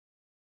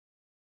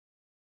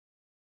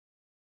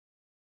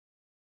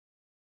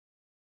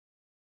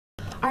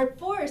Our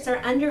forests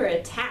are under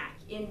attack.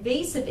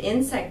 Invasive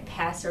insect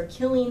pests are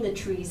killing the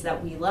trees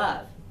that we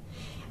love.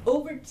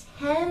 Over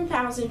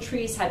 10,000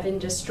 trees have been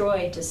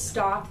destroyed to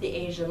stop the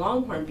Asian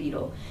longhorn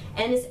beetle,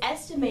 and it's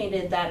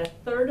estimated that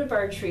 1/3 of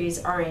our trees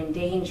are in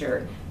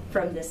danger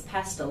from this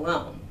pest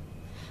alone.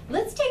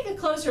 Let's take a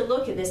closer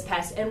look at this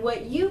pest and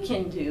what you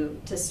can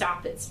do to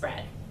stop its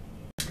spread.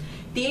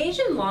 The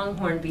Asian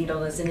longhorn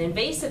beetle is an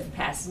invasive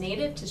pest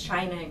native to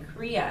China and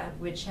Korea,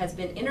 which has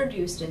been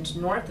introduced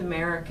into North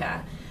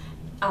America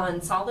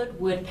on solid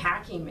wood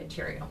packing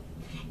material.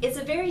 It's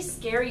a very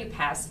scary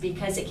pest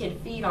because it can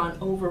feed on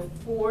over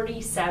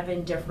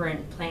 47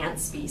 different plant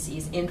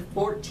species in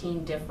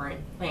 14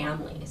 different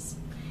families.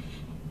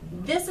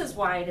 This is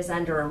why it is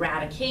under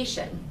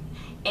eradication,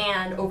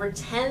 and over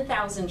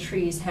 10,000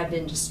 trees have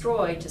been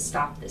destroyed to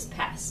stop this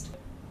pest.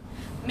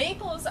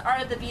 Maples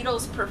are the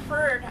beetle's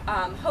preferred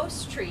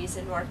host trees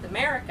in North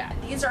America.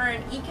 These are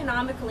an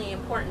economically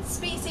important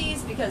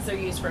species because they're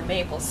used for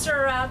maple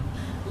syrup,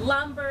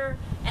 lumber,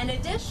 and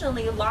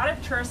additionally a lot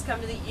of tourists come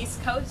to the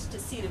East Coast to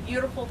see the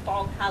beautiful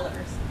fall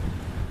colors.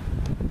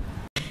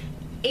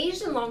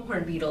 Asian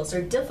longhorn beetles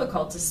are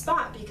difficult to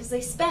spot because they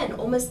spend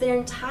almost their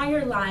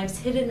entire lives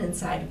hidden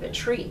inside of a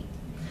tree.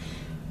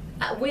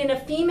 When a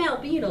female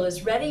beetle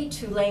is ready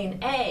to lay an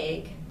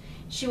egg,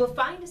 she will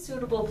find a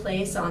suitable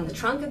place on the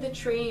trunk of the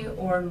tree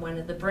or in one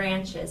of the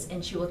branches,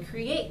 and she will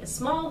create a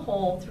small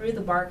hole through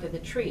the bark of the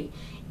tree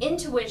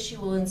into which she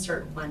will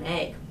insert one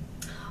egg.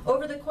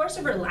 Over the course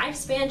of her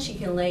lifespan, she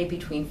can lay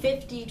between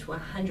 50 to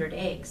 100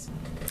 eggs.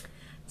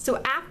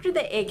 So after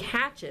the egg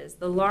hatches,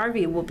 the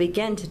larvae will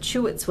begin to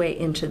chew its way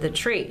into the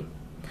tree.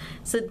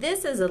 So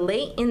this is a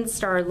late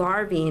instar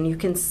larvae, and you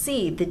can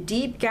see the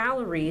deep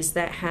galleries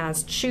that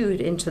has chewed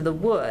into the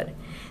wood.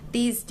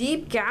 These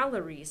deep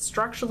galleries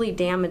structurally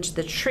damage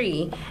the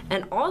tree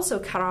and also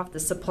cut off the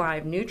supply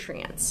of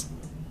nutrients.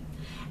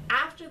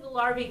 After the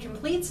larvae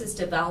completes its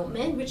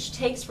development, which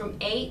takes from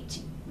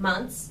 8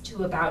 months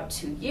to about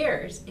 2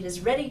 years, it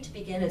is ready to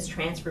begin its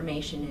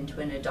transformation into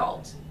an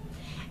adult.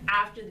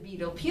 After the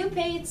beetle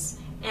pupates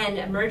and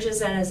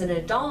emerges as an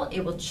adult,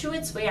 it will chew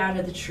its way out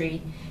of the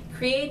tree,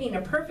 creating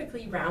a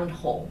perfectly round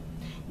hole.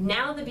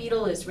 Now the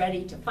beetle is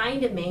ready to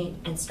find a mate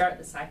and start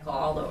the cycle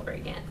all over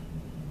again.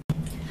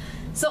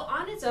 So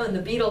on its own,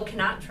 the beetle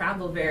cannot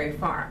travel very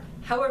far.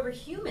 However,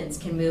 humans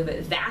can move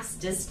at vast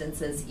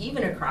distances,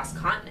 even across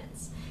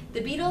continents.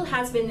 The beetle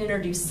has been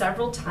introduced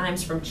several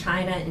times from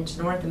China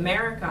into North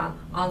America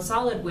on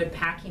solid wood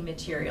packing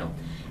material.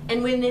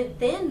 And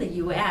within the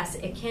US,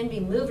 it can be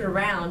moved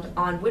around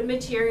on wood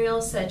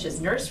materials such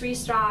as nursery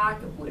stock,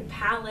 wood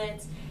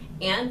pallets,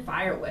 and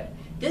firewood.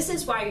 This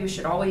is why you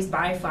should always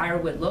buy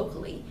firewood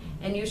locally,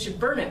 and you should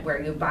burn it where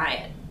you buy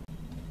it.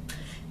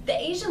 The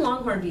Asian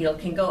longhorn beetle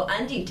can go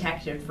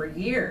undetected for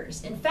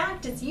years. In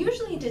fact, it's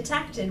usually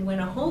detected when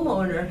a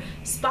homeowner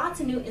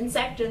spots a new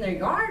insect in their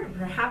yard or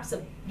perhaps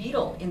a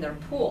beetle in their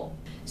pool.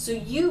 So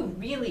you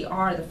really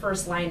are the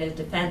first line of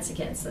defense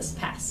against this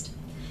pest.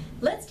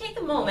 Let's take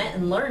a moment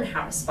and learn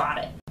how to spot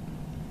it.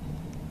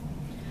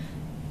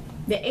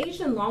 The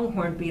Asian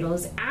longhorn beetle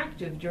is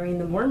active during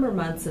the warmer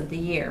months of the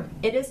year.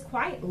 It is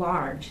quite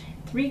large,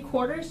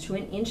 3/4 to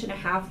 1.5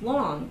 inches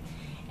long.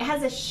 It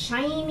has a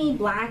shiny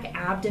black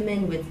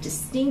abdomen with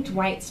distinct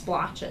white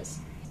splotches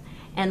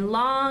and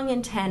long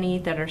antennae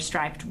that are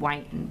striped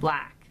white and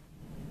black.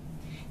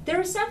 There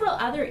are several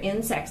other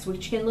insects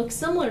which can look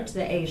similar to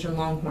the Asian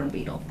longhorn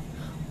beetle.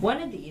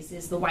 One of these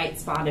is the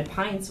white-spotted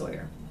pine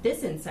sawyer.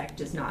 This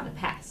insect is not a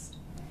pest.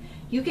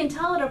 You can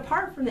tell it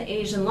apart from the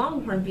Asian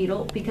longhorn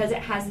beetle because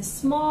it has a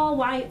small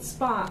white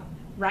spot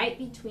right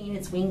between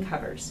its wing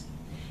covers.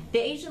 The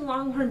Asian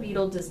longhorn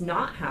beetle does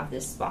not have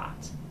this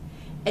spot.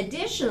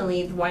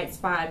 Additionally, the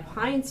white-spotted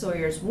pine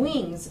sawyer's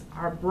wings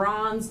are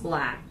bronze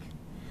black,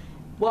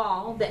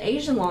 while the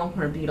Asian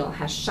longhorn beetle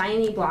has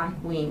shiny black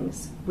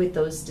wings with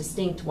those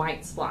distinct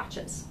white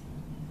splotches.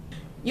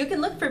 You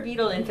can look for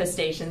beetle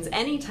infestations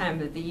any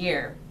time of the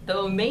year,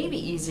 though it may be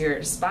easier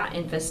to spot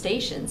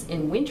infestations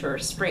in winter or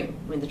spring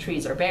when the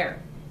trees are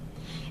bare.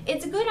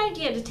 It's a good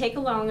idea to take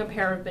along a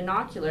pair of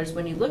binoculars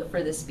when you look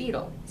for this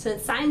beetle,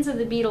 since signs of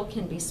the beetle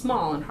can be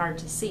small and hard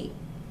to see.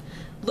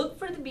 Look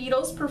for the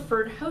beetle's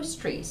preferred host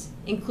trees,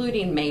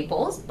 including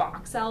maples,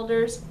 box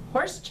elders,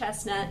 horse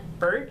chestnut,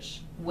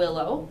 birch,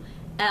 willow,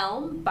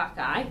 elm,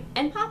 buckeye,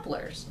 and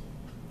poplars.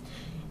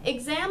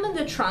 Examine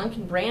the trunk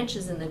and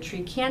branches in the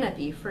tree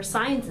canopy for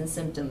signs and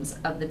symptoms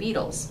of the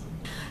beetles.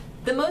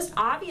 The most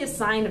obvious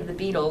sign of the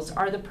beetles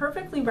are the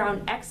perfectly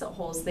round exit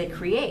holes they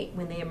create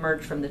when they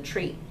emerge from the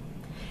tree.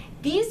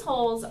 These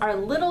holes are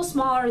a little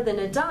smaller than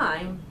a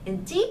dime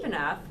and deep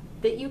enough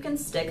that you can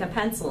stick a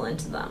pencil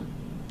into them.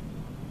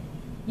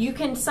 You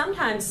can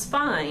sometimes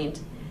find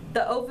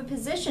the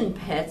oviposition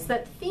pits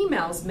that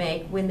females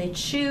make when they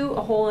chew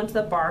a hole into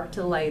the bark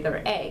to lay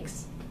their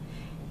eggs.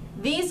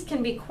 These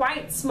can be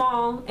quite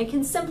small and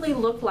can simply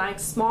look like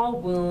small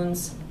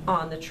wounds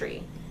on the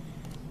tree.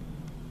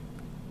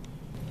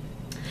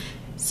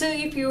 So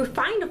if you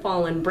find a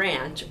fallen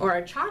branch or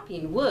are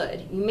chopping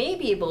wood, you may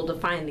be able to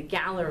find the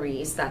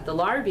galleries that the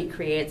larvae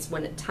creates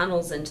when it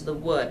tunnels into the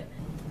wood.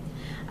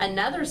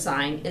 Another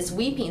sign is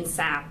weeping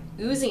sap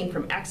oozing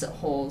from exit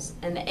holes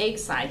and the egg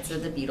sites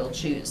that the beetle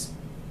chews.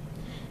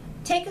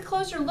 Take a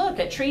closer look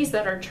at trees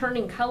that are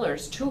turning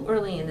colors too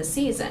early in the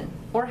season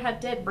or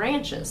have dead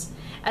branches,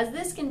 as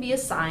this can be a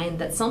sign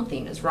that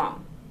something is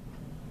wrong.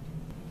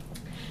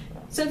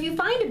 So if you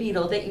find a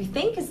beetle that you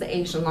think is the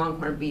Asian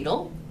longhorn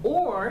beetle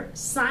or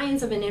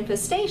signs of an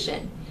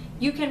infestation,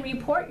 you can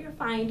report your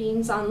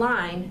findings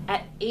online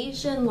at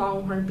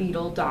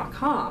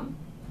asianlonghornbeetle.com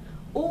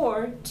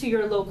or to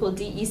your local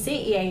DEC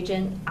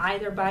agent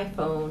either by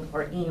phone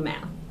or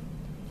email.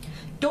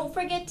 Don't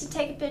forget to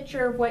take a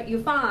picture of what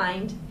you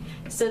find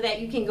so that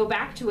you can go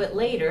back to it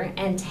later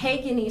and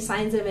tag any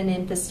signs of an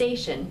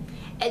infestation.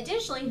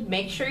 Additionally,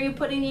 make sure you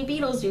put any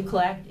beetles you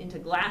collect into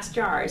glass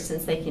jars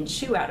since they can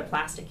chew out of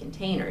plastic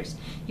containers.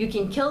 You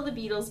can kill the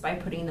beetles by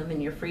putting them in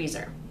your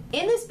freezer.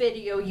 In this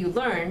video, you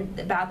learned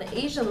about the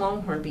Asian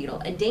longhorn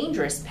beetle, a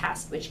dangerous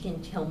pest which can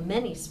kill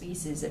many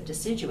species of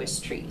deciduous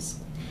trees.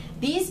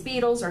 These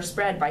beetles are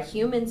spread by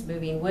humans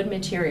moving wood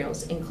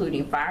materials,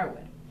 including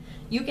firewood.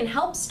 You can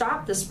help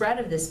stop the spread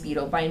of this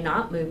beetle by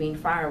not moving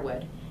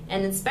firewood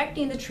and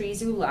inspecting the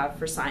trees you love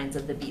for signs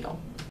of the beetle.